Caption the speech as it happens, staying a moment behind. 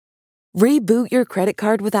Reboot your credit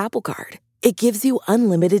card with Apple Card. It gives you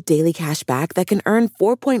unlimited daily cash back that can earn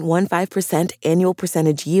 4.15% annual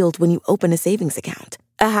percentage yield when you open a savings account.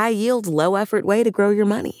 A high-yield, low-effort way to grow your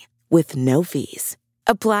money with no fees.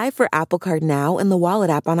 Apply for Apple Card now in the Wallet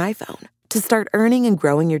app on iPhone to start earning and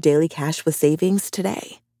growing your daily cash with savings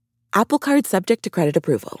today. Apple Card subject to credit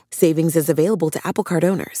approval. Savings is available to Apple Card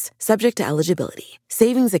owners, subject to eligibility.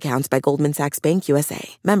 Savings accounts by Goldman Sachs Bank USA.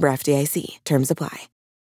 Member FDIC. Terms apply.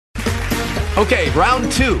 Okay,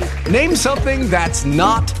 round two. Name something that's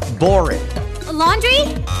not boring. A laundry?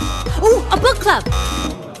 Ooh, a book club.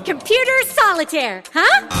 Computer solitaire,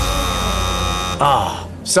 huh? Ah,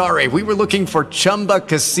 sorry, we were looking for Chumba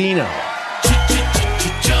Casino.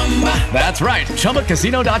 That's right,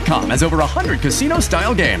 ChumbaCasino.com has over 100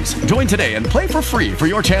 casino-style games. Join today and play for free for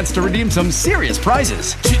your chance to redeem some serious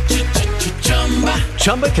prizes.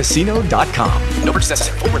 ChumbaCasino.com. No purchase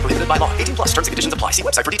necessary. Void where prohibited by law. 18 plus. Terms and conditions apply. See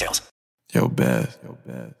website for details. Yo, Beth.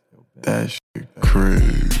 That shit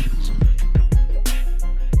crazy.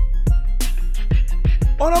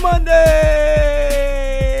 On a Monday,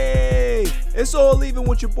 it's All Even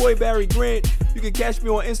with your boy Barry Grant. You can catch me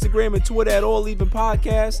on Instagram and Twitter at All Even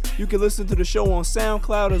Podcast. You can listen to the show on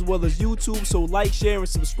SoundCloud as well as YouTube, so like, share, and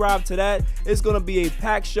subscribe to that. It's going to be a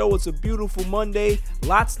packed show. It's a beautiful Monday.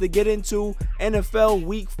 Lots to get into. NFL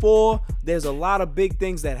Week 4. There's a lot of big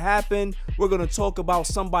things that happen. We're going to talk about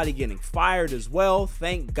somebody getting fired as well.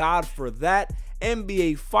 Thank God for that.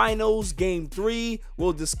 NBA Finals Game 3.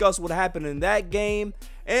 We'll discuss what happened in that game.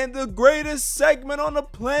 And the greatest segment on the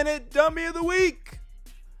planet, Dummy of the Week.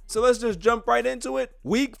 So let's just jump right into it.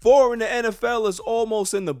 Week 4 in the NFL is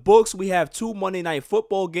almost in the books. We have 2 Monday Night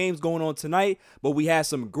Football games going on tonight, but we had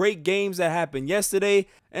some great games that happened yesterday.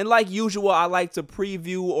 And like usual, I like to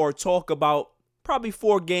preview or talk about probably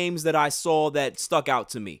 4 games that I saw that stuck out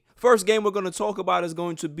to me. First game we're going to talk about is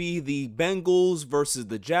going to be the Bengals versus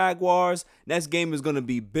the Jaguars. Next game is going to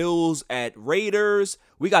be Bills at Raiders.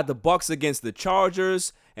 We got the Bucks against the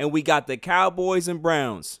Chargers, and we got the Cowboys and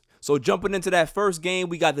Browns. So jumping into that first game,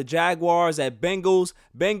 we got the Jaguars at Bengals.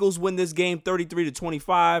 Bengals win this game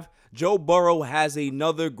 33-25. Joe Burrow has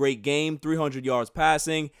another great game, 300 yards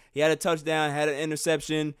passing. He had a touchdown, had an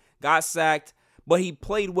interception, got sacked, but he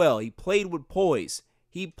played well. He played with poise.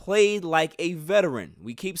 He played like a veteran.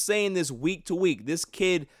 We keep saying this week to week. This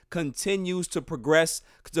kid continues to progress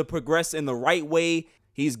in the right way.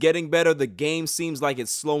 He's getting better. The game seems like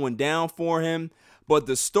it's slowing down for him. But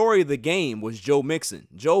the story of the game was Joe Mixon.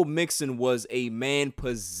 Joe Mixon was a man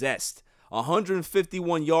possessed.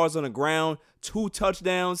 151 yards on the ground, 2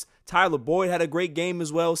 touchdowns. Tyler Boyd had a great game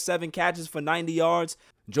as well, 7 catches for 90 yards.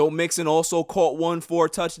 Joe Mixon also caught one for a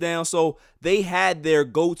touchdown. So they had their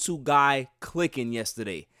go-to guy clicking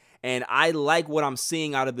yesterday. And I like what I'm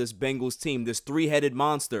seeing out of this Bengals team, this 3-headed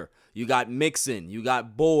monster. You got Mixon, you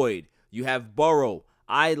got Boyd, you have Burrow.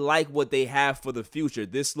 I like what they have for the future.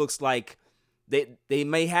 This looks like they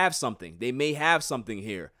may have something. They may have something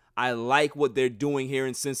here. I like what they're doing here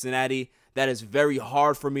in Cincinnati. That is very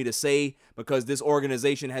hard for me to say because this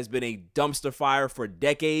organization has been a dumpster fire for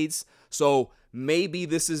decades. So maybe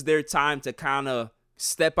this is their time to kind of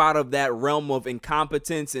step out of that realm of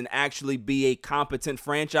incompetence and actually be a competent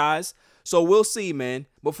franchise. So we'll see, man.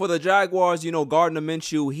 But for the Jaguars, Gardner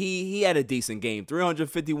Minshew, he had a decent game.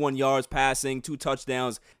 351 yards passing, 2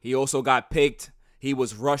 touchdowns. He also got picked. He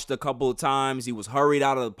was rushed a couple of times. He was hurried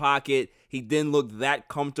out of the pocket. He didn't look that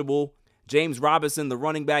comfortable. James Robinson, the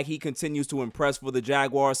running back, he continues to impress for the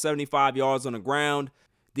Jaguars. 75 yards on the ground.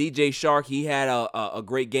 DJ Chark, he had a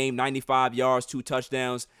great game. 95 yards, 2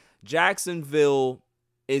 touchdowns. Jacksonville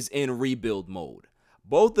is in rebuild mode.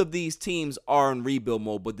 Both of these teams are in rebuild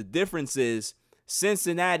mode, but the difference is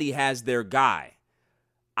Cincinnati has their guy.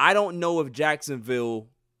 I don't know if Jacksonville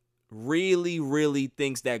really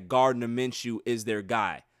thinks that Gardner Minshew is their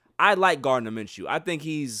guy. I like Gardner Minshew. I think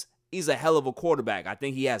he's a hell of a quarterback. I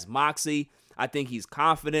think he has moxie. I think he's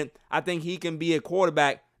confident. I think he can be a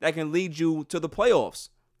quarterback that can lead you to the playoffs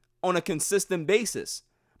on a consistent basis.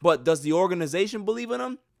 But does the organization believe in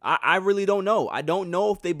him? I really don't know. I don't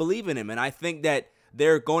know if they believe in him. And I think that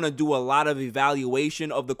they're going to do a lot of evaluation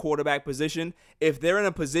of the quarterback position. If they're in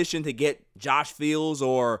a position to get Josh Fields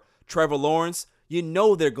or Trevor Lawrence,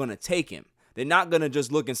 they're going to take him. They're not going to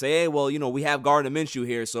just look and say, hey, well, we have Gardner Minshew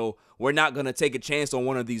here, so we're not going to take a chance on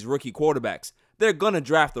one of these rookie quarterbacks. They're going to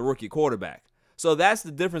draft a rookie quarterback. So that's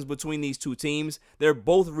the difference between these two teams. They're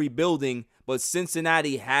both rebuilding, but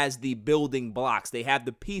Cincinnati has the building blocks. They have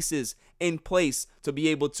the pieces in place to be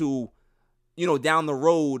able to, down the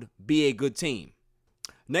road, be a good team.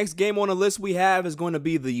 Next game on the list we have is going to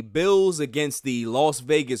be the Bills against the Las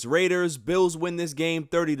Vegas Raiders. Bills win this game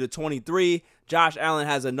 30-23. Josh Allen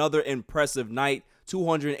has another impressive night.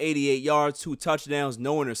 288 yards, 2 touchdowns,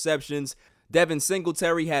 no interceptions. Devin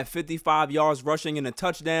Singletary had 55 yards rushing and a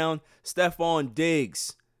touchdown. Stephon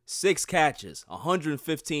Diggs, 6 catches,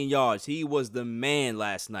 115 yards. He was the man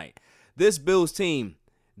last night. This Bills team,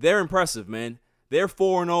 they're impressive, man. They're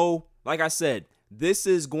 4-0. Like I said, this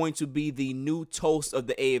is going to be the new toast of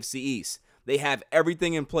the AFC East. They have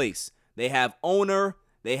everything in place. They have owner,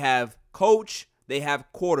 they have coach, they have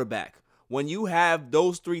quarterback. When you have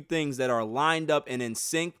those 3 things that are lined up and in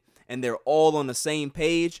sync and they're all on the same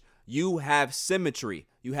page, you have symmetry,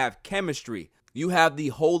 you have chemistry, you have the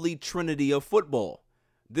holy trinity of football.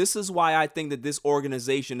 This is why I think that this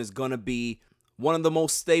organization is going to be one of the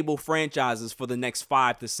most stable franchises for the next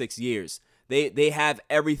 5 to 6 years. They have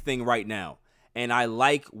everything right now. And I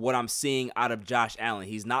like what I'm seeing out of Josh Allen.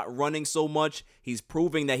 He's not running so much. He's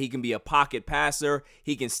proving that he can be a pocket passer.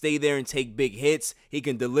 He can stay there and take big hits. He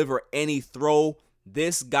can deliver any throw.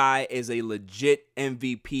 This guy is a legit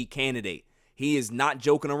MVP candidate. He is not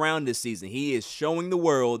joking around this season. He is showing the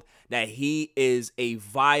world that he is a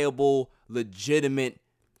viable, legitimate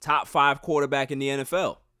top 5 quarterback in the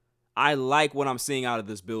NFL. I like what I'm seeing out of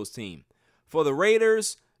this Bills team. For the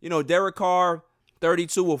Raiders, Derek Carr,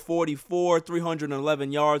 32 of 44,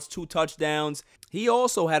 311 yards, 2 touchdowns. He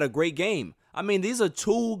also had a great game. I mean, these are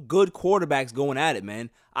 2 good quarterbacks going at it,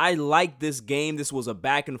 man. I like this game. This was a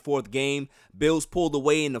back and forth game. Bills pulled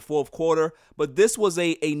away in the 4th quarter, but this was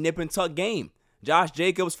a nip and tuck game. Josh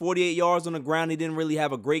Jacobs, 48 yards on the ground. He didn't really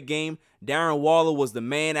have a great game. Darren Waller was the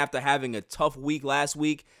man after having a tough week last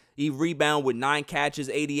week. He rebounded with 9 catches,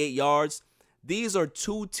 88 yards. These are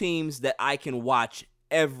 2 teams that I can watch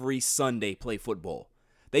every Sunday play football.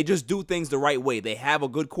 They just do things the right way. They have a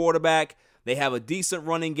good quarterback. They have a decent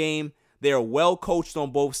running game. They are well coached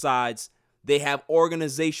on both sides. They have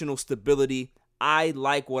organizational stability. I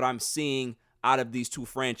like what I'm seeing out of these 2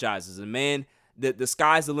 franchises. And man, the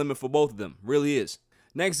sky's the limit for both of them. Really is.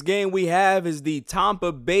 Next game we have is the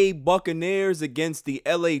Tampa Bay Buccaneers against the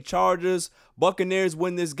LA Chargers. Buccaneers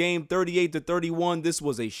win this game 38-31. This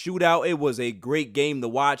was a shootout. It was a great game to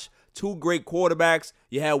watch. 2 great quarterbacks.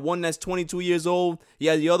 You had one that's 22 years old. You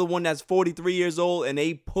had the other one that's 43 years old, and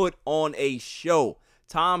they put on a show.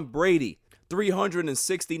 Tom Brady,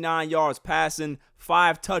 369 yards passing,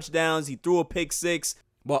 5 touchdowns. He threw a pick 6.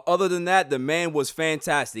 But other than that, the man was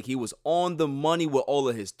fantastic. He was on the money with all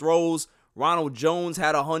of his throws. Ronald Jones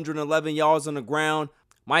had 111 yards on the ground.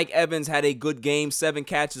 Mike Evans had a good game, 7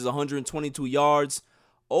 catches, 122 yards.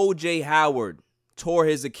 O.J. Howard tore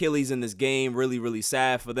his Achilles in this game. Really, really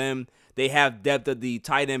sad for them. They have depth at the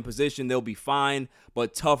tight end position. They'll be fine,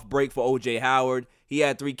 but tough break for O.J. Howard. He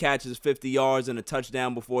had 3 catches, 50 yards, and a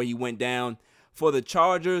touchdown before he went down. For the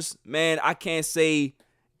Chargers, man, I can't say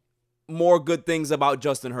more good things about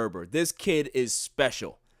Justin Herbert. This kid is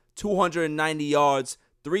special. 290 yards,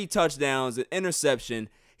 3 touchdowns, an interception.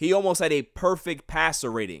 He almost had a perfect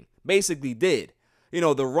passer rating. Basically did.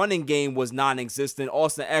 The running game was non-existent.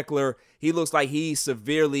 Austin Eckler, he looks like he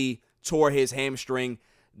severely tore his hamstring.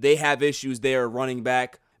 They have issues there running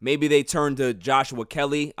back. Maybe they turn to Joshua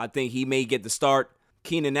Kelly. I think he may get the start.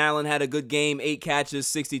 Keenan Allen had a good game, 8 catches,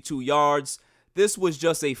 62 yards. This was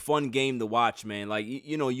just a fun game to watch, man. Like,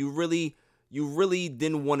 you really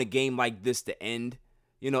didn't want a game like this to end.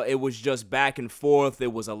 It was just back and forth. There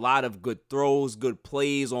was a lot of good throws, good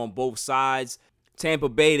plays on both sides. Tampa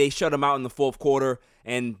Bay, they shut them out in the 4th quarter,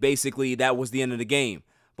 and basically that was the end of the game.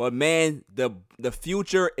 But man, the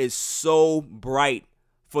future is so bright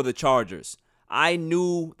for the Chargers. I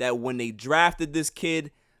knew that when they drafted this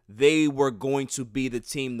kid, they were going to be the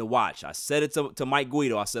team to watch. I said it to Mike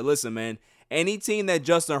Guido. I said, listen, man, any team that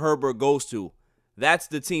Justin Herbert goes to, that's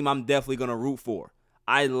the team I'm definitely going to root for.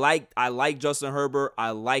 I like Justin Herbert.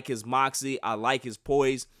 I like his moxie. I like his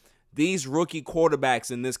poise. These rookie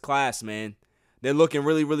quarterbacks in this class, man, they're looking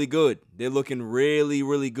really, really good. They're looking really,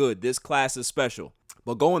 really good. This class is special.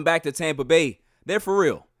 But going back to Tampa Bay, they're for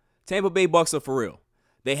real. Tampa Bay Bucs are for real.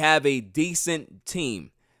 They have a decent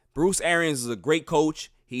team. Bruce Arians is a great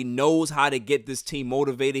coach. He knows how to get this team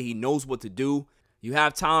motivated. He knows what to do. You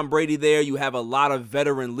have Tom Brady there. You have a lot of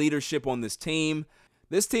veteran leadership on this team.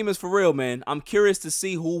 This team is for real, man. I'm curious to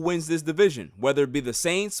see who wins this division, whether it be the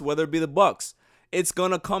Saints, whether it be the Bucs. It's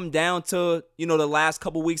going to come down to, the last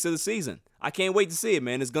couple weeks of the season. I can't wait to see it,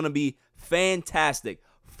 man. It's going to be fantastic.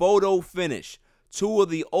 Photo finish. 2 of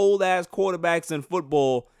the old-ass quarterbacks in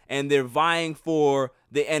football, and they're vying for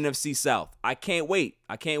the NFC South. I can't wait.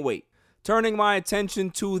 Turning my attention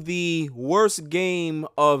to the worst game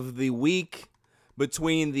of the week.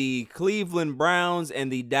 between the Cleveland Browns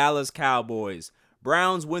and the Dallas Cowboys.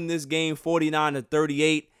 Browns win this game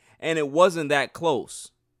 49-38, and it wasn't that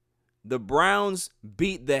close. The Browns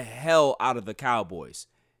beat the hell out of the Cowboys.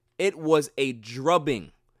 It was a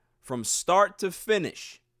drubbing from start to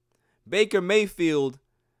finish. Baker Mayfield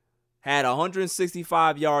had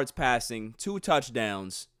 165 yards passing, 2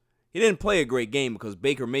 touchdowns. He didn't play a great game because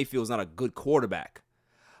Baker Mayfield's not a good quarterback.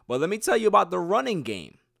 But let me tell you about the running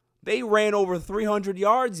game. They ran over 300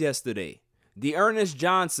 yards yesterday. D'Ernest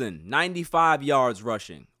Johnson, 95 yards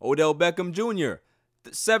rushing. Odell Beckham Jr.,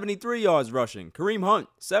 73 yards rushing. Kareem Hunt,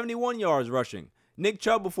 71 yards rushing. Nick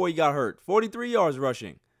Chubb before he got hurt, 43 yards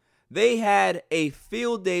rushing. They had a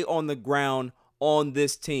field day on the ground on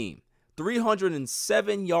this team.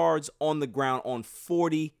 307 yards on the ground on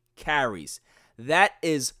 40 carries. That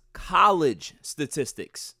is college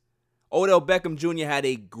statistics. Odell Beckham Jr. had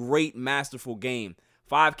a great, masterful game.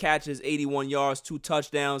 5 catches, 81 yards, 2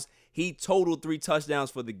 touchdowns. He totaled 3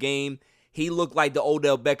 touchdowns for the game. He looked like the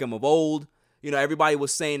Odell Beckham of old. You know, everybody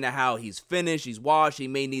was saying that how he's finished, he's washed, he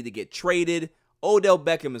may need to get traded. Odell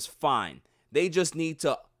Beckham is fine. They just need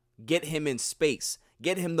to get him in space,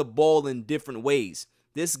 get him the ball in different ways.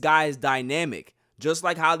 This guy is dynamic. Just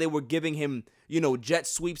like how they were giving him, jet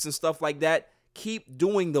sweeps and stuff like that. Keep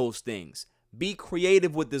doing those things. Be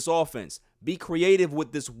creative with this offense. Be creative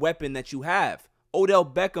with this weapon that you have. Odell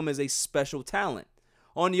Beckham is a special talent.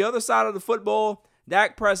 On the other side of the football,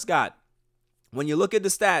 Dak Prescott, when you look at the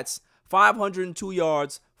stats, 502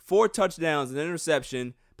 yards, 4 touchdowns, an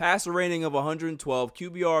interception, passer rating of 112,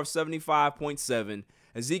 QBR of 75.7.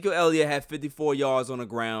 Ezekiel Elliott had 54 yards on the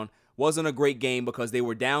ground. Wasn't a great game because they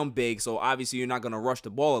were down big, so obviously you're not going to rush the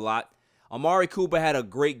ball a lot. Amari Cooper had a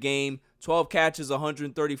great game. 12 catches,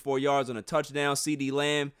 134 yards on a touchdown. CeeDee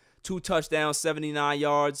Lamb, 2 touchdowns, 79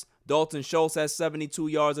 yards. Dalton Schultz has 72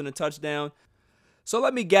 yards on a touchdown. So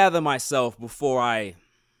let me gather myself before I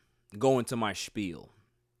go into my spiel.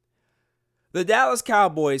 The Dallas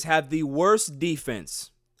Cowboys have the worst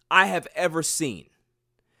defense I have ever seen.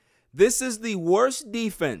 This is the worst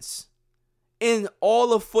defense in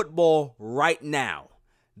all of football right now.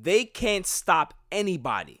 They can't stop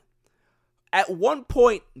anybody. At one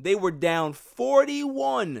point, they were down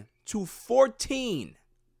 41-14.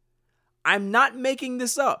 I'm not making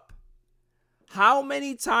this up. How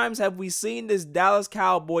many times have we seen this Dallas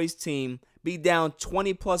Cowboys team be down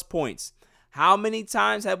 20-plus points? How many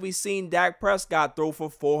times have we seen Dak Prescott throw for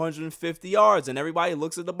 450 yards and everybody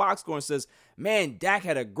looks at the box score and says, man, Dak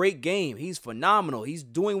had a great game. He's phenomenal. He's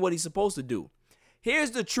doing what he's supposed to do.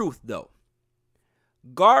 Here's the truth, though.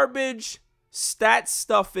 Garbage,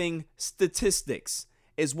 stat-stuffing statistics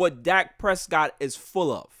is what Dak Prescott is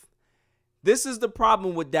full of. This is the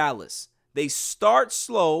problem with Dallas. They start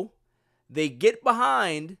slow, they get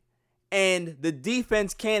behind, and the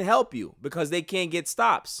defense can't help you because they can't get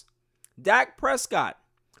stops. Dak Prescott,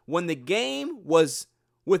 when the game was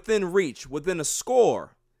within reach, within a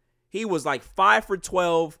score, he was like 5 for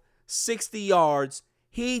 12, 60 yards.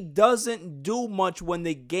 He doesn't do much when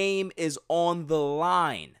the game is on the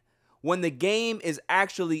line. When the game is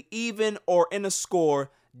actually even or in a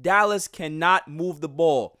score, Dallas cannot move the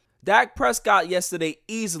ball. Dak Prescott yesterday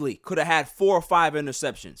easily could have had 4 or 5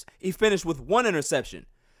 interceptions. He finished with 1 interception.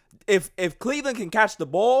 If Cleveland can catch the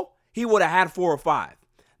ball, he would have had 4 or 5.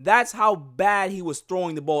 That's how bad he was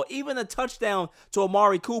throwing the ball. Even a touchdown to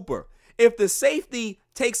Amari Cooper. If the safety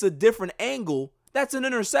takes a different angle, that's an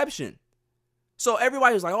interception. So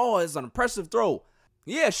everybody was like, oh, it's an impressive throw.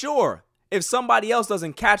 Yeah, sure. If somebody else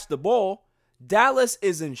doesn't catch the ball, Dallas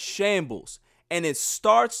is in shambles. And it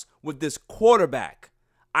starts with this quarterback.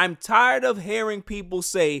 I'm tired of hearing people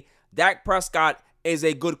say Dak Prescott is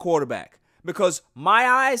a good quarterback. Because my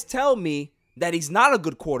eyes tell me that he's not a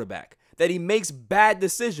good quarterback. That he makes bad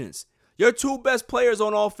decisions. Your 2 best players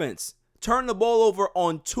on offense turn the ball over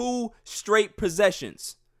on 2 straight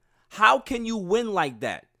possessions. How can you win like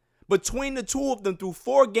that? Between the 2 of them through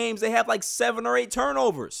 4 games, they have like 7 or 8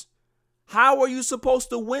 turnovers. How are you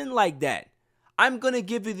supposed to win like that? I'm going to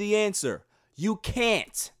give you the answer. You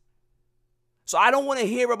can't. So I don't want to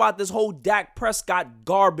hear about this whole Dak Prescott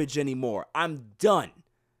garbage anymore. I'm done.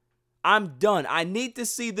 I need to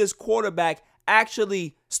see this quarterback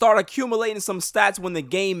actually start accumulating some stats when the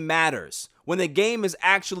game matters. When the game is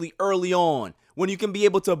actually early on. When you can be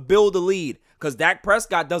able to build a lead. Because Dak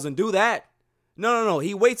Prescott doesn't do that. No.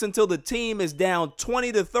 He waits until the team is down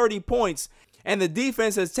 20 to 30 points and the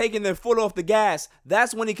defense has taken their foot off the gas.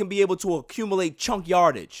 That's when he can be able to accumulate chunk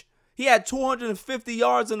yardage. He had 250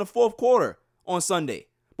 yards in the 4th quarter on Sunday.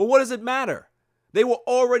 But what does it matter? They were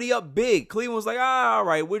already up big. Cleveland was like, all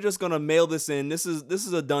right, we're just going to mail this in. This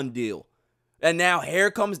is a done deal. And now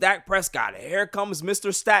here comes Dak Prescott. Here comes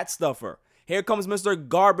Mr. Stat Stuffer. Here comes Mr.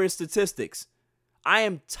 Garbage Statistics. I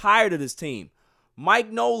am tired of this team.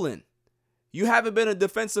 Mike Nolan, you haven't been a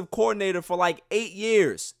defensive coordinator for like 8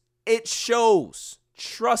 years. It shows.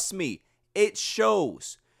 Trust me, it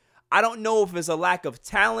shows. I don't know if it's a lack of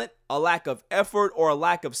talent, a lack of effort, or a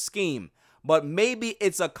lack of scheme, but maybe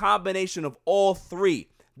it's a combination of all three.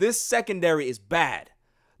 This secondary is bad.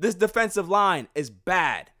 This defensive line is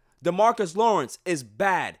bad. DeMarcus Lawrence is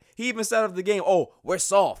bad. He even said after the game, oh, we're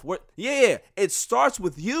soft. Yeah, it starts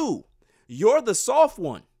with you. You're the soft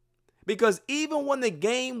one. Because even when the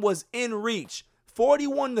game was in reach,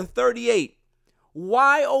 41-38,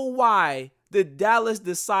 why, oh why, did Dallas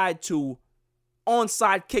decide to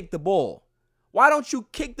onside kick the ball? Why don't you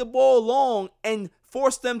kick the ball long and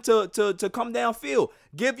force them to come downfield?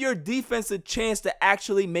 Give your defense a chance to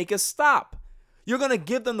actually make a stop. You're going to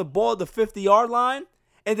give them the ball at the 50-yard line,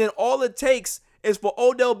 and then all it takes is for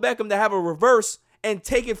Odell Beckham to have a reverse and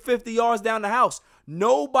take it 50 yards down the house.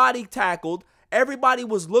 Nobody tackled. Everybody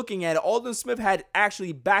was looking at it. Aldon Smith had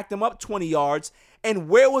actually backed him up 20 yards. And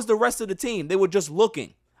where was the rest of the team? They were just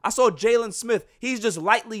looking. I saw Jalen Smith. He's just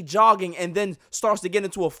lightly jogging and then starts to get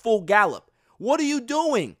into a full gallop. What are you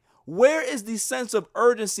doing? Where is the sense of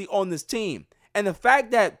urgency on this team? And the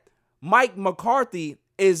fact that Mike McCarthy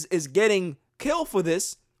is getting killed for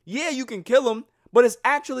this, yeah, you can kill him, but it's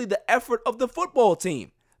actually the effort of the football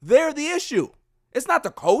team. They're the issue. It's not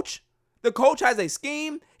the coach. The coach has a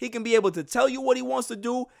scheme. He can be able to tell you what he wants to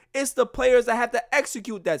do. It's the players that have to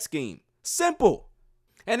execute that scheme. Simple.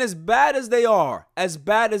 And as bad as they are,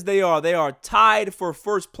 they are tied for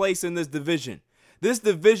first place in this division. This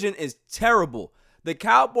division is terrible. The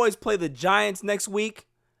Cowboys play the Giants next week.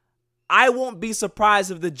 I won't be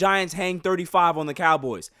surprised if the Giants hang 35 on the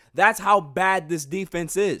Cowboys. That's how bad this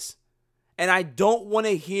defense is. And I don't want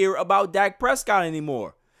to hear about Dak Prescott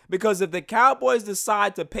anymore. Because if the Cowboys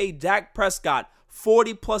decide to pay Dak Prescott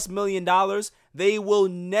 $40+ million, they will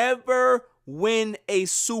never win a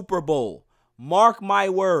Super Bowl. Mark my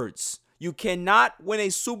words. You cannot win a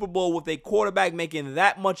Super Bowl with a quarterback making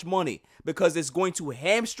that much money because it's going to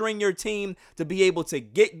hamstring your team to be able to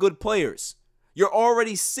get good players. You're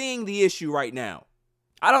already seeing the issue right now.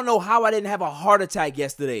 I don't know how I didn't have a heart attack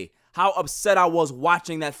yesterday, how upset I was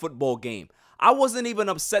watching that football game. I wasn't even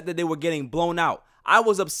upset that they were getting blown out. I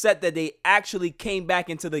was upset that they actually came back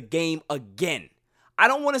into the game again. I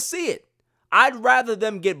don't want to see it. I'd rather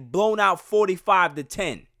them get blown out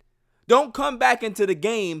 45-10. Don't come back into the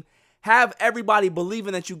game, have everybody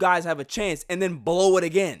believing that you guys have a chance, and then blow it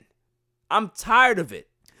again. I'm tired of it.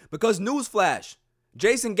 Because newsflash,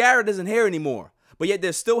 Jason Garrett isn't here anymore. But yet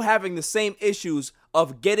they're still having the same issues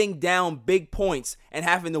of getting down big points and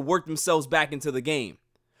having to work themselves back into the game.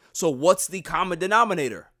 So what's the common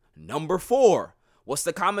denominator? Number 4. What's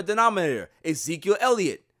the common denominator? Ezekiel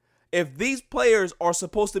Elliott. If these players are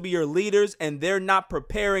supposed to be your leaders and they're not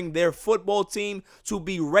preparing their football team to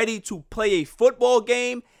be ready to play a football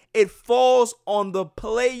game, it falls on the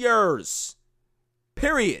players.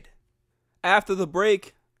 Period. After the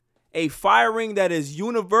break, a firing that is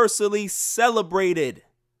universally celebrated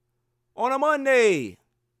on a Monday.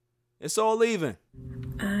 It's all leaving.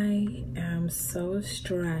 I am so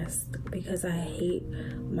stressed because I hate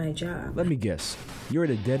my job. Let me guess. You're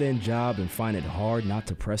at a dead-end job and find it hard not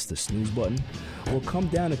to press the snooze button? Well, come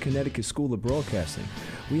down to Connecticut School of Broadcasting.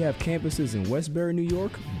 We have campuses in Westbury, New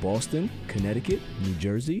York, Boston, Connecticut, New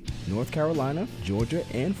Jersey, North Carolina, Georgia,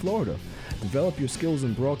 and Florida. Develop your skills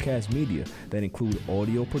in broadcast media that include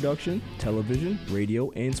audio production, television, radio,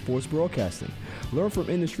 and sports broadcasting. Learn from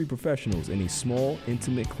industry professionals in a small,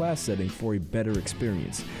 intimate class setting for a better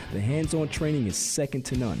experience. The hands-on training is second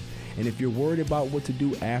to none. And if you're worried about what to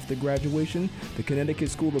do after graduation, the Connecticut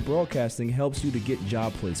School of Broadcasting helps you to get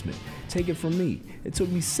job placement. Take it from me. It took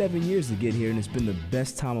me 7 years to get here, and it's been the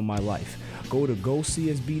best time of my life. Go to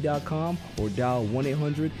gocsb.com or dial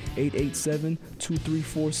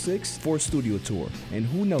 1-800-887-2346 for a studio tour. And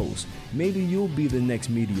who knows, maybe you'll be the next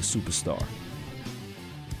media superstar.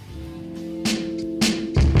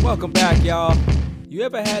 Welcome back, y'all. You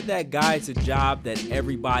ever had that guy at a job that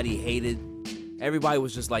everybody hated? Everybody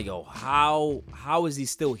was just like, yo, how is he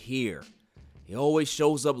still here? He always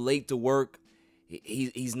shows up late to work.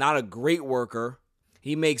 He's not a great worker.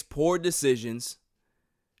 He makes poor decisions.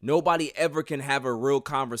 Nobody ever can have a real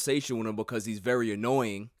conversation with him because he's very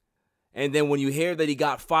annoying. And then when you hear that he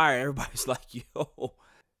got fired, everybody's like, yo,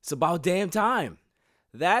 it's about damn time.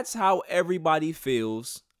 That's how everybody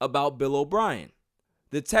feels about Bill O'Brien.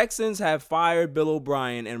 The Texans have fired Bill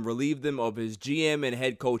O'Brien and relieved him of his GM and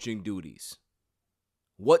head coaching duties.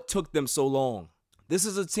 What took them so long? This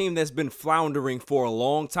is a team that's been floundering for a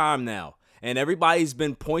long time now, and everybody's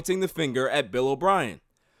been pointing the finger at Bill O'Brien.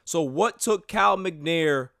 So what took Cal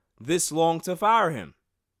McNair this long to fire him?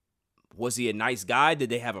 Was he a nice guy? Did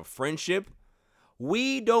they have a friendship?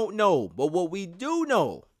 We don't know, but what we do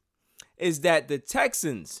know is that the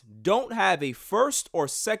Texans don't have a first or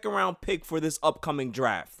second round pick for this upcoming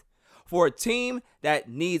draft. For a team that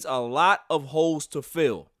needs a lot of holes to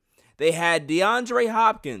fill. They had DeAndre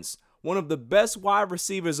Hopkins, one of the best wide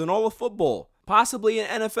receivers in all of football, possibly in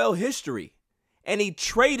NFL history. And he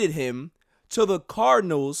traded him to the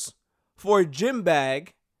Cardinals for a gym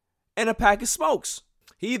bag and a pack of smokes.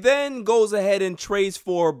 He then goes ahead and trades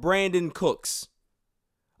for Brandon Cooks,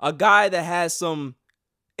 a guy that has some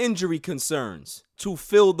injury concerns, to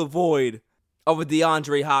fill the void of a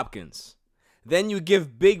DeAndre Hopkins. Then you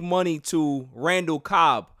give big money to Randall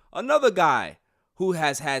Cobb, another guy who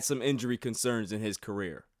has had some injury concerns in his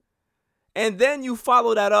career. And then you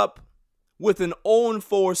follow that up with an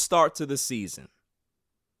 0-4 start to the season.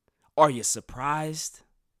 Are you surprised?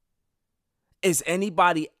 Is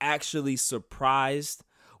anybody actually surprised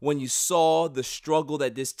when you saw the struggle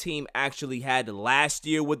that this team actually had last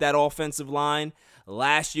year with that offensive line,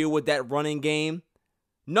 last year with that running game?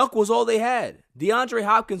 Nuck was all they had. DeAndre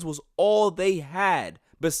Hopkins was all they had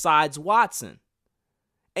besides Watson.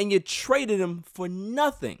 And you traded him for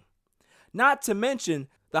nothing. Not to mention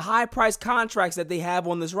the high-priced contracts that they have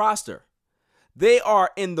on this roster. They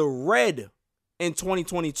are in the red in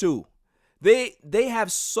 2022. They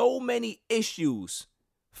have so many issues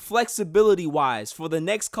flexibility-wise for the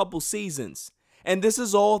next couple seasons. And this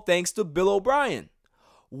is all thanks to Bill O'Brien.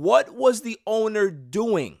 What was the owner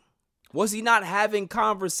doing? Was he not having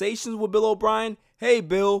conversations with Bill O'Brien? Hey,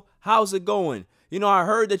 Bill, how's it going? I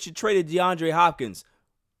heard that you traded DeAndre Hopkins.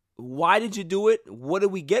 Why did you do it? What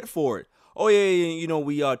did we get for it? Oh, yeah,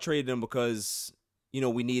 we traded him because,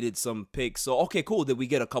 we needed some picks. So, okay, cool. Did we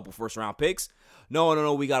get a couple first-round picks?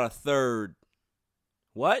 No, we got a third.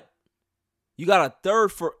 What? You got a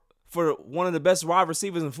third for one of the best wide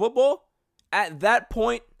receivers in football? At that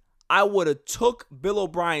point, I would have took Bill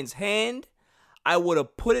O'Brien's hand, I would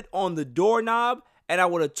have put it on the doorknob, and I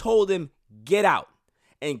would have told him, get out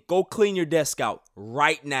and go clean your desk out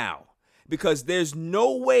right now. Because there's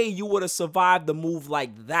no way you would have survived the move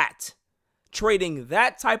like that. Trading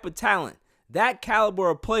that type of talent, that caliber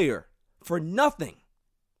of player, for nothing.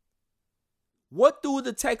 What do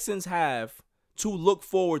the Texans have to look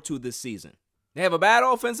forward to this season? They have a bad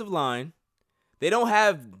offensive line. They don't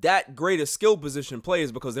have that great of skill position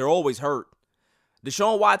players because they're always hurt.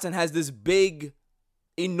 Deshaun Watson has this big,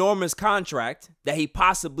 enormous contract that he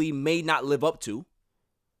possibly may not live up to.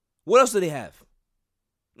 What else do they have?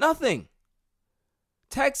 Nothing.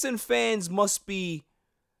 Texan fans must be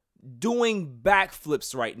doing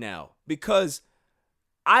backflips right now because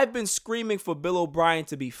I've been screaming for Bill O'Brien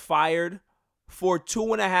to be fired for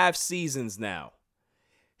 2.5 seasons now.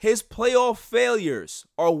 His playoff failures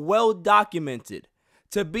are well documented.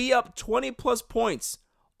 To be up 20-plus points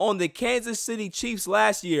on the Kansas City Chiefs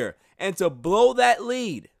last year and to blow that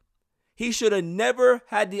lead, he should have never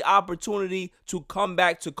had the opportunity to come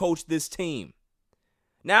back to coach this team.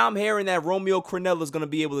 Now I'm hearing that Romeo Crennel is going to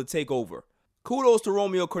be able to take over. Kudos to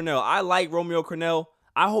Romeo Crennel. I like Romeo Crennel.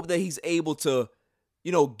 I hope that he's able to,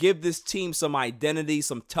 give this team some identity,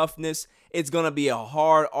 some toughness. It's going to be a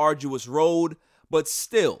hard, arduous road, but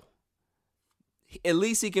still, at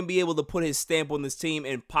least he can be able to put his stamp on this team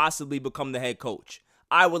and possibly become the head coach.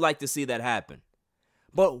 I would like to see that happen.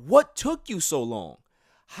 But what took you so long?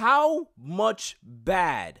 How much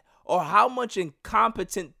bad or how much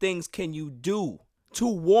incompetent things can you do to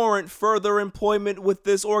warrant further employment with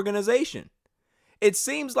this organization? It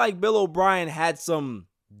seems like Bill O'Brien had some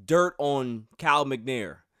dirt on Cal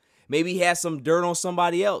McNair. Maybe he has some dirt on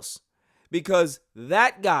somebody else. Because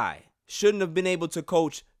that guy shouldn't have been able to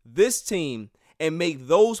coach this team and make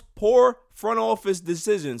those poor front office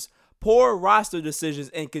decisions, poor roster decisions,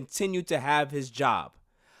 and continue to have his job.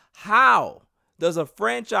 How does a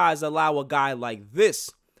franchise allow a guy like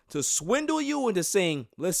this to swindle you into saying,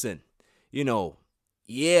 listen,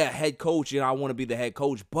 head coach, I want to be the head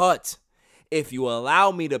coach, but if you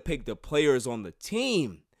allow me to pick the players on the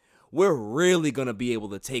team, we're really going to be able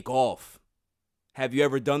to take off. Have you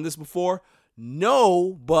ever done this before?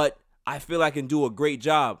 No, but I feel I can do a great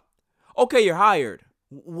job. Okay, you're hired.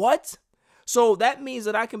 What? So that means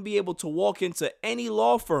that I can be able to walk into any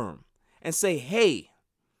law firm and say, hey,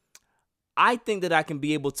 I think that I can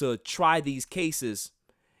be able to try these cases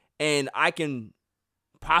and I can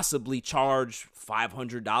possibly charge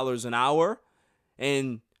 $500 an hour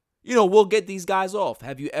and, we'll get these guys off.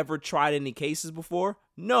 Have you ever tried any cases before?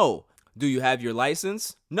 No. Do you have your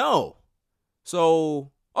license? No.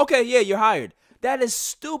 So, okay, yeah, you're hired. That is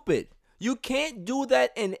stupid. You can't do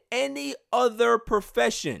that in any other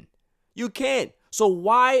profession. You can't. So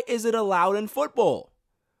why is it allowed in football?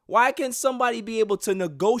 Why can somebody be able to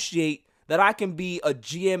negotiate that I can be a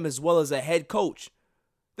GM as well as a head coach?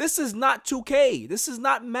 This is not 2K. This is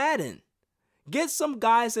not Madden. Get some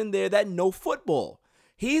guys in there that know football.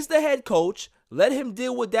 He's the head coach. Let him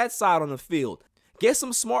deal with that side on the field. Get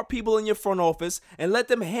some smart people in your front office and let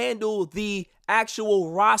them handle the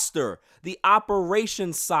actual roster, the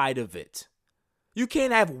operation side of it. You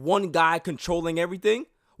can't have one guy controlling everything.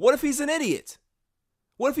 What if he's an idiot?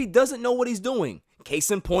 What if he doesn't know what he's doing?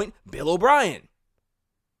 Case in point, Bill O'Brien.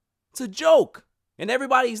 It's a joke. And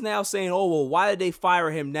everybody's now saying, oh, well, why did they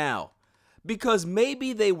fire him now? Because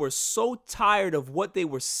maybe they were so tired of what they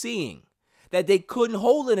were seeing that they couldn't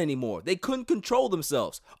hold it anymore. They couldn't control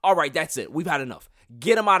themselves. All right, that's it. We've had enough.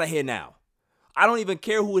 Get him out of here now. I don't even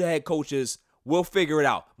care who the head coach is. We'll figure it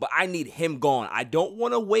out. But I need him gone. I don't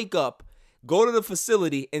want to wake up, go to the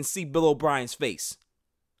facility, and see Bill O'Brien's face.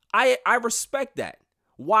 I respect that.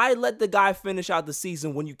 Why let the guy finish out the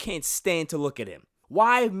season when you can't stand to look at him?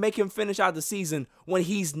 Why make him finish out the season when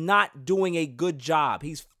he's not doing a good job?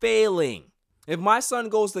 He's failing. If my son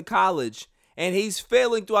goes to college and he's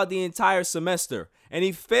failing throughout the entire semester, and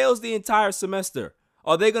he fails the entire semester,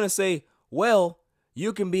 are they going to say, well,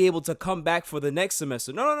 you can be able to come back for the next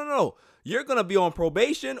semester? No. You're going to be on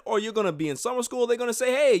probation or you're going to be in summer school. They're going to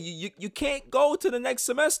say, hey, you can't go to the next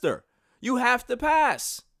semester. You have to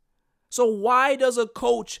pass. So why does a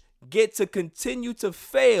coach get to continue to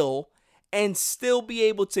fail and still be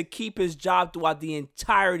able to keep his job throughout the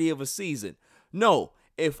entirety of a season? No,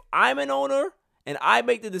 if I'm an owner and I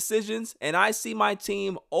make the decisions and I see my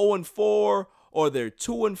team 0-4 or they're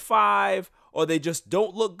 2-5 or they just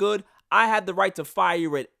don't look good, I have the right to fire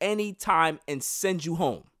you at any time and send you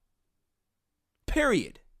home.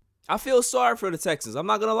 Period. I feel sorry for the Texans. I'm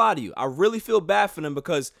not going to lie to you. I really feel bad for them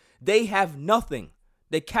because they have nothing.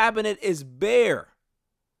 The cabinet is bare.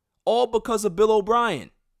 All because of Bill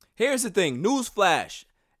O'Brien. Here's the thing. Newsflash.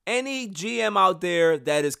 Any GM out there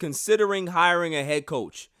that is considering hiring a head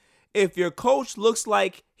coach, if your coach looks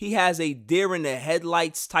like he has a deer in the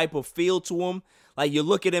headlights type of feel to him, like you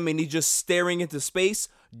look at him and he's just staring into space,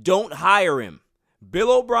 don't hire him.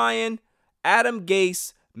 Bill O'Brien, Adam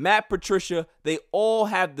Gase, Matt Patricia, they all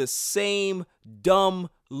have the same dumb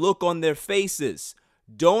look on their faces.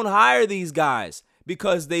 Don't hire these guys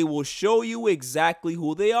because they will show you exactly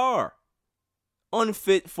who they are.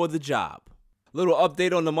 Unfit for the job. Little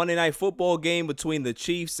update on the Monday Night Football game between the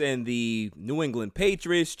Chiefs and the New England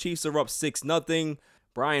Patriots. Chiefs are up 6-0.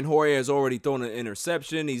 Brian Hoyer has already thrown an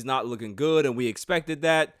interception. He's not looking good, and we expected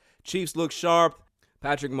that. Chiefs look sharp.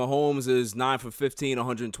 Patrick Mahomes is 9 for 15,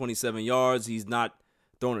 127 yards. He's not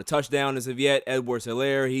thrown a touchdown as of yet.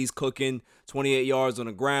 Edwards-Helaire, he's cooking, 28 yards on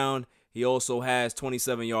the ground. He also has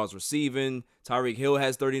 27 yards receiving. Tyreek Hill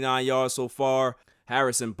has 39 yards so far.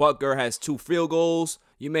 Harrison Butker has 2 field goals.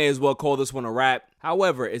 You may as well call this one a wrap.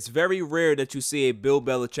 However, it's very rare that you see a Bill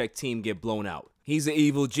Belichick team get blown out. He's an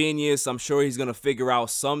evil genius. I'm sure he's going to figure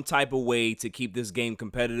out some type of way to keep this game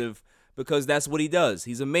competitive because that's what he does.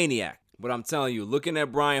 He's a maniac. But I'm telling you, looking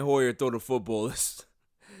at Brian Hoyer throw the football,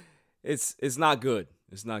 it's not good.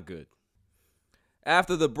 It's not good.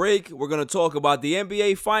 After the break, we're going to talk about the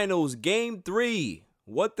NBA Finals Game 3.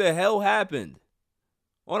 What the hell happened?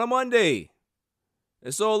 On a Monday.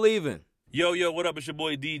 It's all even. Yo, what up? It's your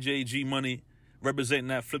boy DJ G Money, representing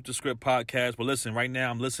that Flip the Script podcast. But listen, right now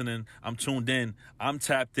I'm listening, I'm tuned in, I'm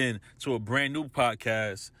tapped in to a brand new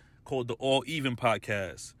podcast called the All Even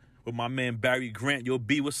Podcast with my man Barry Grant. Yo,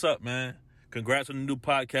 B, what's up, man? Congrats on the new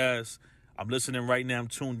podcast. I'm listening right now, I'm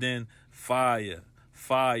tuned in. Fire,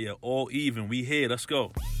 All Even. We here, let's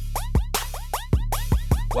go.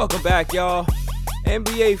 Welcome back, y'all.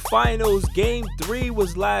 NBA Finals Game 3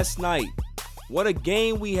 was last night. What a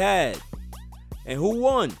game we had. And who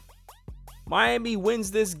won? Miami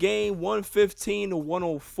wins this game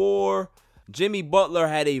 115-104. Jimmy Butler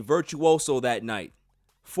had a virtuoso that night.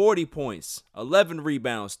 40 points, 11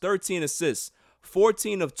 rebounds, 13 assists,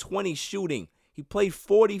 14 of 20 shooting. He played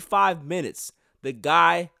 45 minutes. The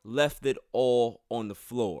guy left it all on the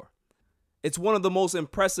floor. It's one of the most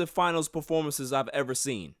impressive finals performances I've ever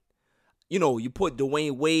seen. You know, you put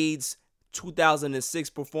Dwayne Wade's 2006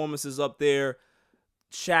 performances up there,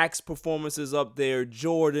 Shaq's performances up there,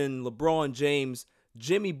 Jordan, LeBron James,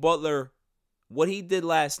 Jimmy Butler. What he did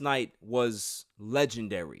last night was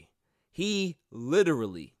legendary. He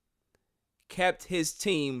literally kept his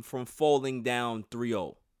team from falling down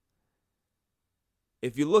 3-0.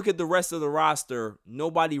 If you look at the rest of the roster,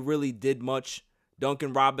 nobody really did much.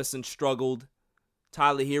 Duncan Robinson struggled.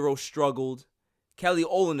 Tyler Hero struggled. Kelly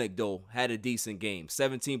Olynyk, though, had a decent game.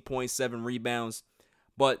 17 points, 7 rebounds.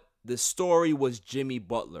 But the story was Jimmy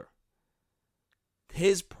Butler.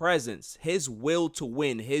 His presence, his will to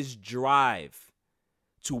win, his drive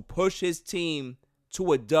to push his team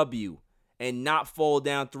to a W and not fall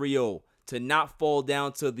down 3-0, to not fall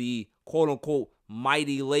down to the quote-unquote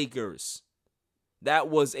mighty Lakers. That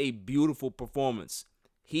was a beautiful performance.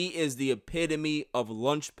 He is the epitome of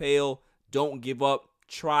lunch pail, don't give up,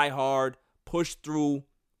 try hard, push through,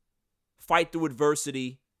 fight through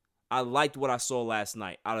adversity. I liked what I saw last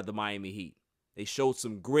night out of the Miami Heat. They showed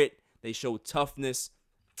some grit. They showed toughness.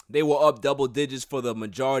 They were up double digits for the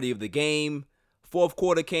majority of the game. Fourth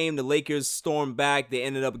quarter came. The Lakers stormed back. They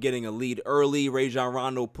ended up getting a lead early. Rajon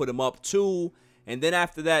Rondo put them up 2. And then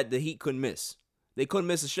after that, the Heat couldn't miss. They couldn't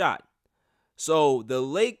miss a shot. So the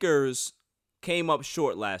Lakers came up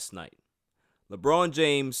short last night. LeBron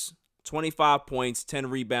James, 25 points, 10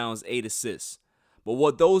 rebounds, 8 assists. But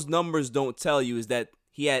what those numbers don't tell you is that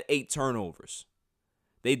he had 8 turnovers.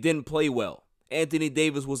 They didn't play well. Anthony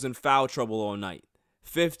Davis was in foul trouble all night.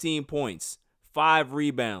 15 points, 5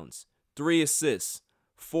 rebounds, 3 assists,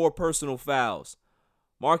 4 personal fouls.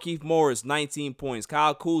 Markieff Morris, 19 points.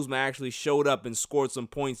 Kyle Kuzma actually showed up and scored some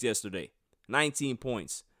points yesterday. 19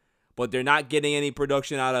 points. But they're not getting any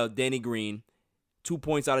production out of Danny Green. 2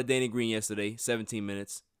 points out of Danny Green yesterday, 17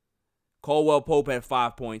 minutes. Caldwell Pope had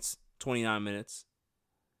 5 points, 29 minutes.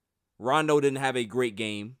 Rondo didn't have a great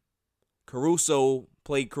game. Caruso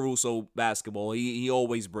played Caruso basketball. He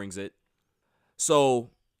always brings it.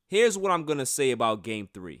 So here's what I'm going to say about Game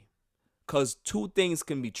 3. Because 2 things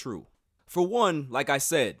can be true. For one, like I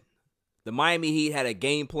said, the Miami Heat had a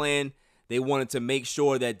game plan. They wanted to make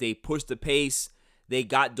sure that they pushed the pace. They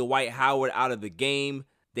got Dwight Howard out of the game.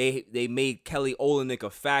 They made Kelly Olynyk a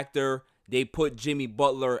factor. They put Jimmy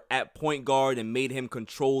Butler at point guard and made him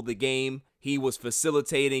control the game. He was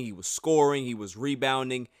facilitating. He was scoring. He was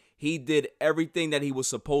rebounding. He did everything that he was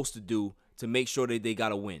supposed to do to make sure that they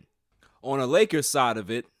got a win. On the Lakers side of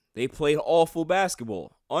it, they played awful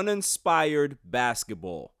basketball. Uninspired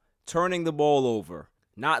basketball. Turning the ball over.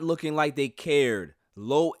 Not looking like they cared.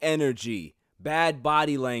 Low energy. Bad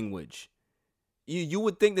body language. You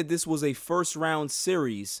would think that this was a first-round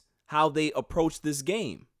series, how they approached this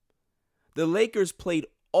game. The Lakers played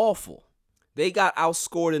awful. They got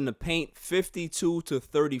outscored in the paint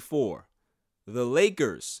 52-34. The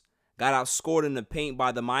Lakers got outscored in the paint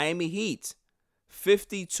by the Miami Heat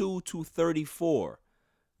 52-34.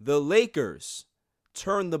 The Lakers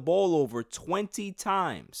turned the ball over 20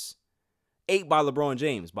 times. 8 by LeBron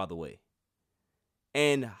James, by the way.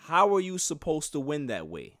 And how are you supposed to win that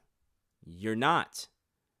way? You're not.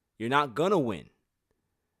 You're not gonna win.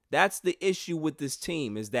 That's the issue with this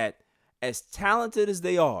team, is that as talented as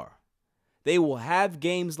they are, they will have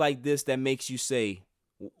games like this that makes you say,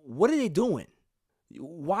 what are they doing?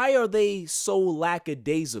 Why are they so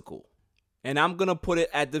lackadaisical? And I'm going to put it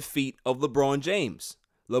at the feet of LeBron James.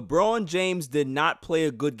 LeBron James did not play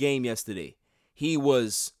a good game yesterday. He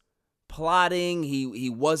was plotting. He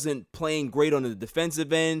wasn't playing great on the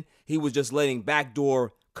defensive end. He was just letting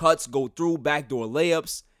backdoor cuts go through, backdoor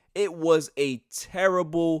layups. It was a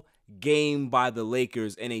terrible game by the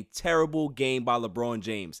Lakers and a terrible game by LeBron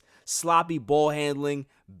James. Sloppy ball handling,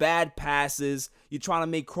 bad passes. You're trying to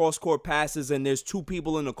make cross-court passes and there's 2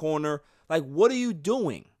 people in the corner. Like, what are you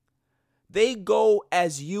doing? They go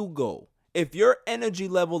as you go. If your energy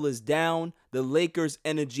level is down, the Lakers'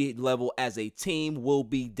 energy level as a team will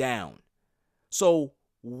be down. So,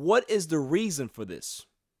 what is the reason for this?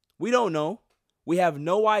 We don't know. We have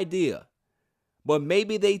no idea. But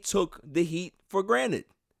maybe they took the Heat for granted.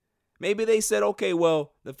 Maybe they said, okay,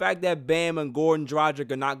 well, the fact that Bam and Gordon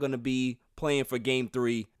Dragic are not going to be playing for Game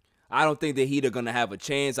 3, I don't think the Heat are going to have a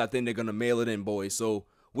chance. I think they're going to mail it in, boys. So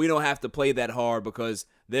we don't have to play that hard because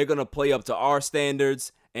they're going to play up to our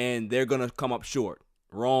standards and they're going to come up short.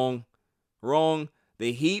 Wrong.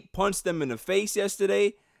 The Heat punched them in the face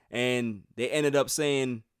yesterday and they ended up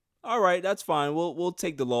saying, all right, that's fine. We'll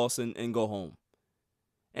take the loss and go home.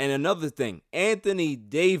 And another thing, Anthony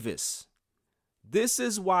Davis. This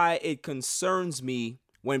is why it concerns me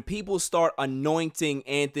when people start anointing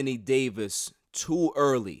Anthony Davis too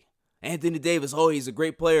early. Anthony Davis, oh, he's a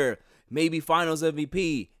great player. Maybe finals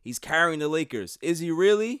MVP. He's carrying the Lakers. Is he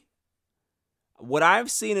really? What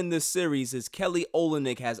I've seen in this series is Kelly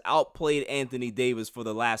Olynyk has outplayed Anthony Davis for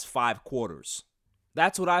the last 5 quarters.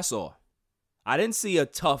 That's what I saw. I didn't see a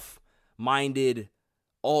tough-minded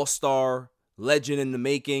all-star legend in the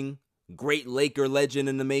making, great Laker legend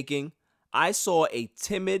in the making. I saw a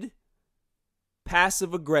timid,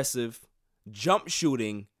 passive-aggressive,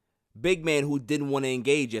 jump-shooting big man who didn't want to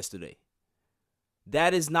engage yesterday.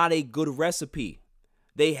 That is not a good recipe.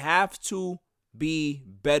 They have to be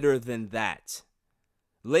better than that.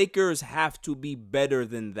 Lakers have to be better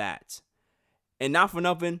than that. And not for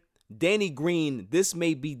nothing, Danny Green, this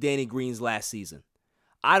may be Danny Green's last season.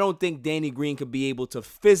 I don't think Danny Green could be able to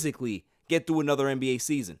physically get through another NBA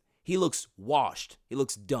season. He looks washed. He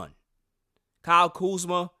looks done. Kyle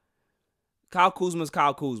Kuzma's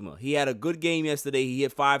Kyle Kuzma. He had a good game yesterday. He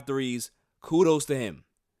hit 5 threes. Kudos to him.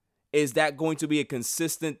 Is that going to be a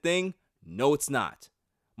consistent thing? No, it's not.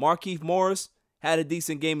 Markieff Morris had a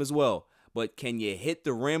decent game as well. But can you hit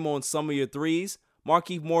the rim on some of your threes?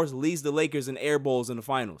 Markieff Morris leads the Lakers in air balls in the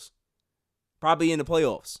finals. Probably in the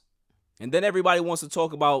playoffs. And then everybody wants to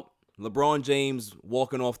talk about LeBron James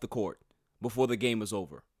walking off the court before the game is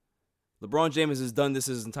over. LeBron James has done this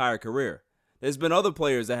his entire career. There's been other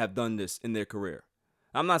players that have done this in their career.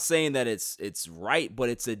 I'm not saying that it's right, but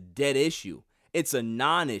it's a dead issue. It's a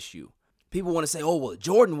non-issue. People want to say, oh, well,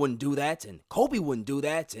 Jordan wouldn't do that, and Kobe wouldn't do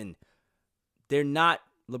that, and they're not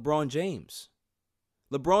LeBron James.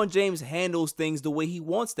 LeBron James handles things the way he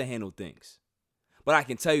wants to handle things. But I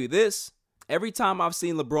can tell you this, every time I've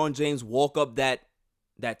seen LeBron James walk up that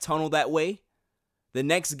tunnel that way, the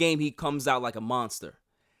next game he comes out like a monster.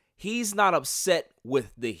 He's not upset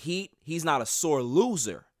with the Heat. He's not a sore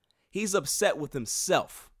loser. He's upset with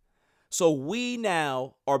himself. So we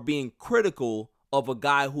now are being critical of a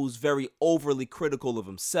guy who's very overly critical of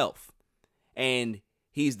himself. And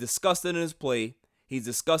he's disgusted in his play. He's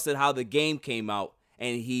disgusted how the game came out.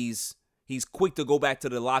 And he's quick to go back to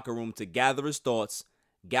the locker room to gather his thoughts,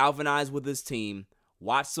 galvanize with his team,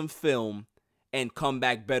 watch some film, and come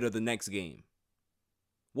back better the next game.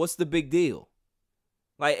 What's the big deal?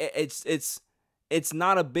 Like, it's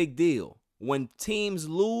not a big deal. When teams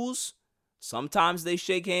lose, sometimes they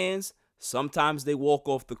shake hands, sometimes they walk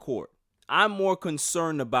off the court. I'm more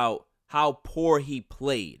concerned about how poor he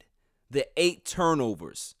played, the 8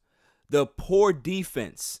 turnovers, the poor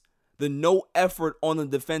defense, the no effort on the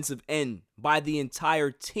defensive end by the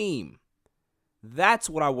entire team. That's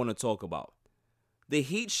what I want to talk about. The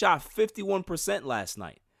Heat shot 51% last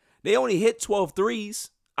night. They only hit 12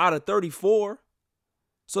 threes out of 34.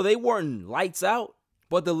 So they weren't lights out,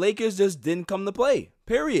 but the Lakers just didn't come to play,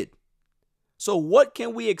 period. So what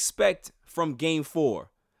can we expect from Game 4?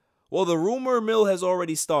 Well, the rumor mill has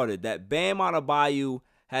already started that Bam Adebayo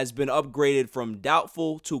has been upgraded from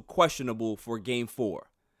doubtful to questionable for Game 4.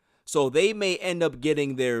 So they may end up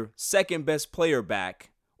getting their second best player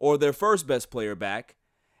back or their first best player back,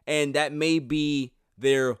 and that may be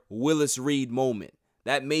their Willis Reed moment.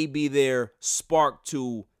 That may be their spark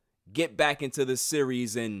to get back into the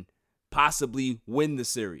series and possibly win the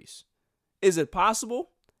series. Is it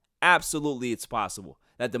possible? Absolutely, it's possible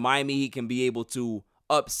that the Miami Heat can be able to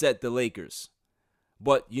upset the Lakers.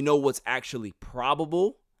 But you know what's actually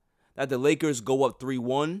probable? That the Lakers go up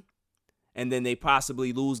 3-1 and then they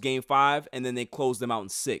possibly lose Game 5 and then they close them out in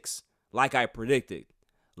 6, like I predicted.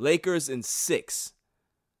 Lakers in 6.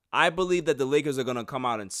 I believe that the Lakers are going to come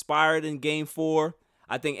out inspired in Game 4.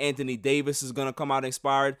 I think Anthony Davis is going to come out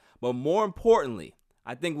inspired. But more importantly,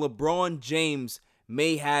 I think LeBron James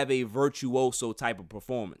may have a virtuoso type of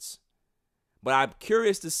performance. But I'm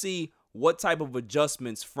curious to see what type of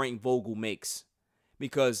adjustments Frank Vogel makes.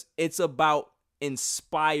 Because it's about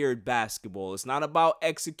inspired basketball. It's not about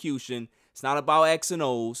execution. It's not about X and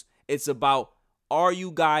O's. It's about, are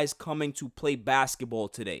you guys coming to play basketball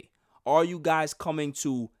today? Are you guys coming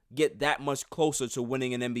to get that much closer to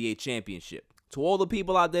winning an NBA championship? To all the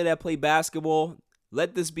people out there that play basketball,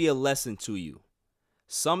 let this be a lesson to you.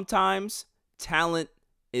 Sometimes talent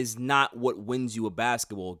is not what wins you a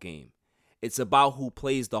basketball game. It's about who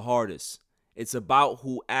plays the hardest. It's about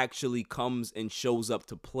who actually comes and shows up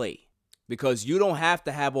to play. Because you don't have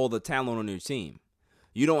to have all the talent on your team.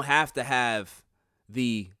 You don't have to have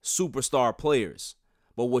the superstar players.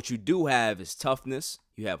 But what you do have is toughness.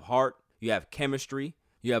 You have heart. You have chemistry.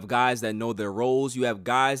 You have guys that know their roles. You have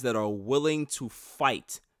guys that are willing to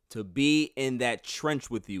fight, to be in that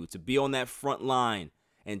trench with you, to be on that front line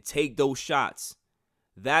and take those shots.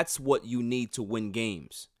 That's what you need to win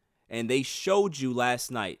games. And they showed you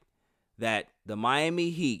last night that the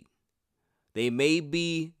Miami Heat, they may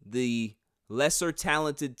be the lesser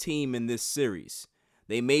talented team in this series.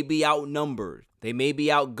 They may be outnumbered. They may be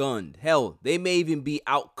outgunned. Hell, they may even be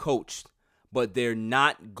outcoached. But they're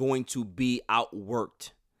not going to be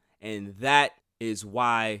outworked. And that is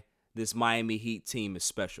why this Miami Heat team is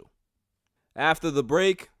special. After the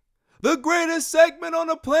break, the greatest segment on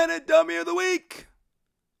the planet, Dummy of the Week.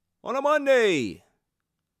 on a Monday.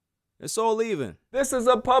 It's All Even. This is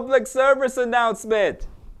a public service announcement.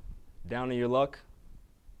 Down on your luck?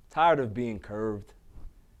 Tired of being curved?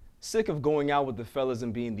 Sick of going out with the fellas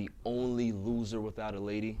and being the only loser without a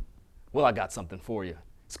lady? Well, I got something for you.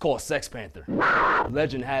 It's called Sex Panther.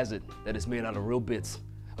 Legend has it that it's made out of real bits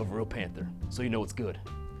of real panther, so you know it's good.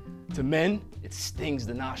 To men, it stings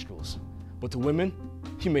the nostrils. But to women,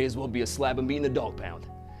 you may as well be a slab of meat in a dog pound.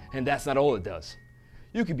 And that's not all it does.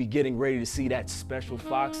 You could be getting ready to see that special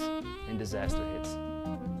fox and disaster hits.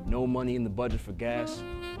 No money in the budget for gas,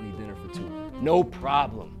 only dinner for two. No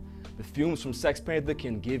problem. The fumes from Sex Panther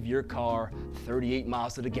can give your car 38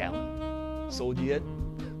 miles to the gallon. Sold you yet?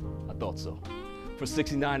 I thought so. For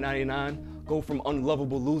 $69.99, go from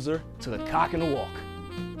unlovable loser to the cock and the walk.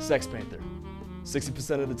 Sex Panther.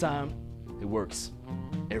 60% of the time, it works.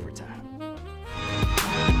 Every time.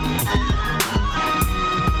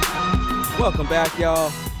 Welcome back, y'all.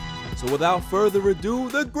 So without further ado,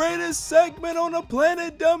 the greatest segment on the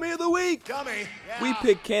planet, Dummy of the Week. Dummy, yeah. We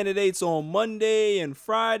pick candidates on Monday and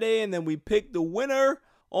Friday, and then we pick the winner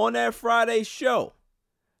on that Friday show.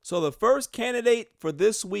 So the first candidate for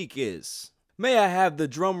this week is, may I have the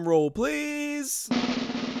drum roll, please?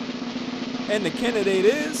 And the candidate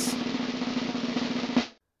is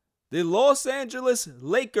the Los Angeles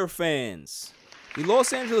Laker fans. The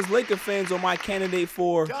Los Angeles Laker fans are my candidate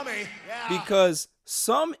for Dummy, yeah. because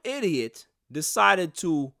some idiot decided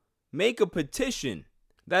to make a petition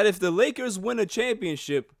that if the Lakers win a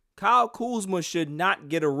championship, Kyle Kuzma should not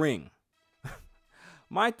get a ring.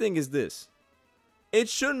 My thing is this. It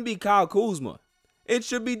shouldn't be Kyle Kuzma. It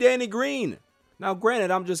should be Danny Green. Now,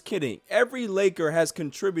 granted, I'm just kidding. Every Laker has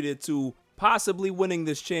contributed to possibly winning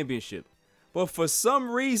this championship. But for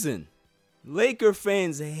some reason, Laker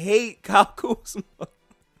fans hate Kyle Kuzma.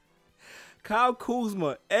 Kyle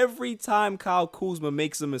Kuzma, every time Kyle Kuzma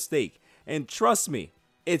makes a mistake, and trust me,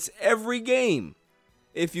 it's every game.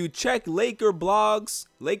 If you check Laker blogs,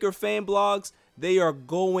 Laker fan blogs, they are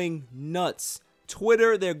going nuts.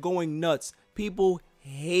 Twitter, they're going nuts. People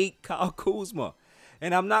hate Kyle Kuzma.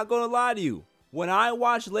 And I'm not going to lie to you. When I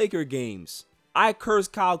watch Laker games, I curse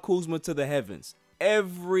Kyle Kuzma to the heavens.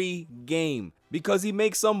 Every game. Because he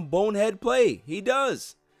makes some bonehead play. He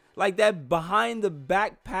does. Like that behind the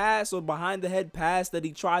back pass or behind the head pass that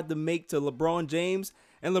he tried to make to LeBron James.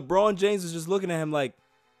 And LeBron James is just looking at him like,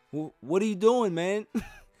 what are you doing, man?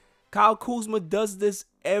 Kyle Kuzma does this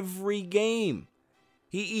every game.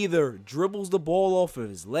 He either dribbles the ball off of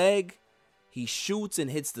his leg, he shoots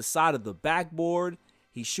and hits the side of the backboard,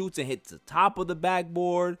 he shoots and hits the top of the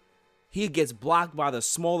backboard, he gets blocked by the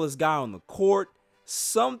smallest guy on the court.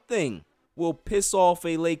 Something will piss off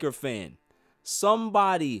a Laker fan.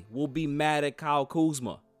 Somebody will be mad at Kyle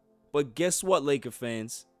Kuzma. But guess what, Laker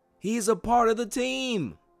fans? He's a part of the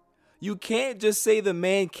team. You can't just say the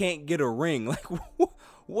man can't get a ring. Like,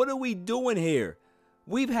 what are we doing here?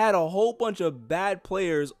 We've had a whole bunch of bad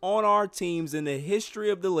players on our teams in the history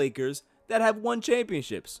of the Lakers that have won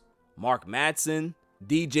championships. Mark Madsen,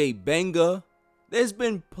 DJ Benga. There's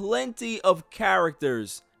been plenty of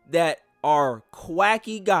characters that are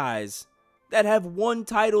quacky guys that have won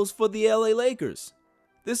titles for the LA Lakers.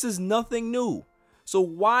 This is nothing new. So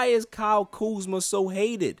why is Kyle Kuzma so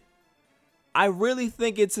hated? I really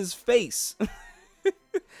think it's his face.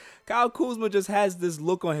 Kyle Kuzma just has this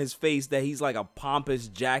look on his face that he's like a pompous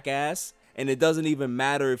jackass, and it doesn't even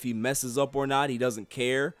matter if he messes up or not. He doesn't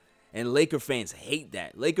care. And Laker fans hate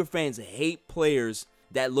that. Laker fans hate players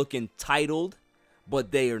that look entitled,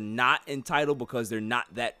 but they are not entitled because they're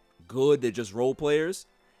not that good. They're just role players.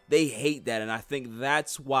 They hate that, and I think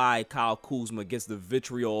that's why Kyle Kuzma gets the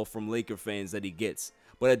vitriol from Laker fans that he gets.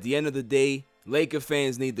 But at the end of the day, Laker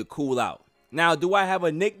fans need to cool out. Now, do I have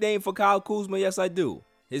a nickname for Kyle Kuzma? Yes, I do.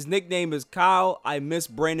 His nickname is Kyle I Miss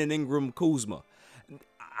Brandon Ingram Kuzma.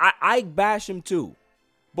 I bash him too,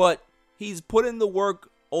 but he's put in the work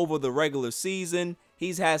over the regular season.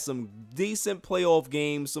 He's had some decent playoff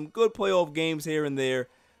games, some good playoff games here and there.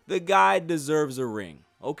 The guy deserves a ring,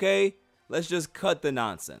 okay? Let's just cut the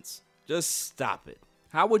nonsense. Just stop it.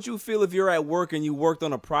 How would you feel if you're at work and you worked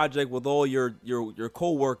on a project with all your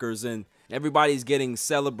co-workers and everybody's getting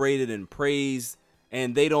celebrated and praised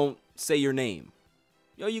and they don't say your name?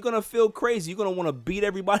 Yo, you're going to feel crazy. You're going to want to beat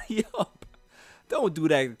everybody up. Don't do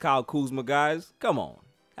that, Kyle Kuzma, guys. Come on.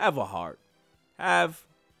 Have a heart. Have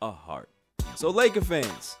a heart. So, Laker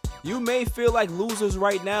fans, you may feel like losers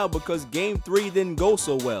right now because Game 3 didn't go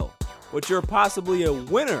so well, but you're possibly a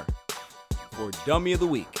winner for Dummy of the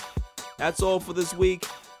Week. That's all for this week.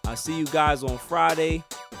 I'll see you guys on Friday.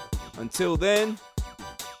 Until then,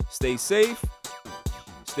 stay safe,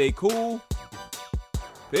 stay cool.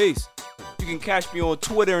 Peace. You can catch me on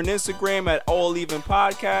Twitter and Instagram at All Even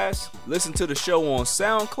Podcast. Listen to the show on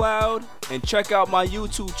SoundCloud and check out my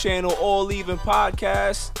YouTube channel, All Even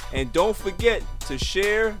Podcast. And don't forget to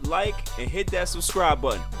share, like, and hit that subscribe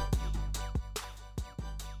button.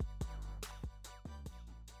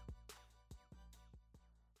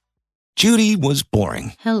 Judy was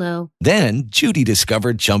boring. Hello. Then Judy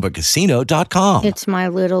discovered ChumbaCasino.com. It's my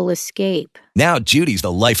little escape. Now Judy's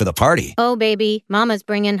the life of the party. Oh, baby, mama's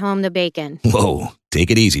bringing home the bacon. Whoa,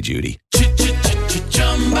 take it easy, Judy.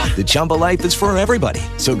 The Chumba life is for everybody.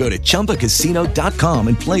 So go to ChumbaCasino.com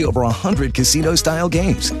and play over 100 casino-style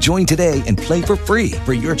games. Join today and play for free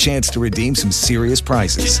for your chance to redeem some serious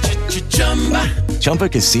prizes.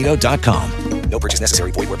 ChumbaCasino.com. No purchase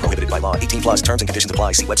necessary. Void where prohibited by law. 18 plus terms and conditions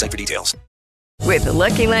apply. See website for details. With the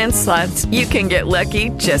Lucky Land Slots, you can get lucky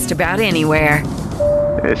just about anywhere.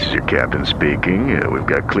 This is your captain speaking. We've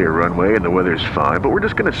got clear runway and the weather's fine, but we're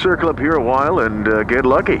just going to circle up here a while and get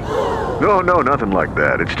lucky. No, nothing like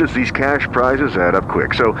that. It's just these cash prizes add up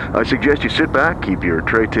quick. So I suggest you sit back, keep your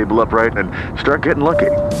tray table upright, and start getting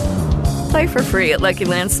lucky. Play for free at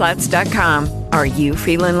LuckyLandSlots.com. Are you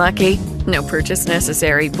feeling lucky? No purchase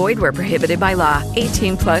necessary. Void where prohibited by law.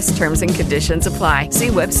 18 plus terms and conditions apply. See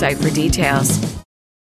website for details.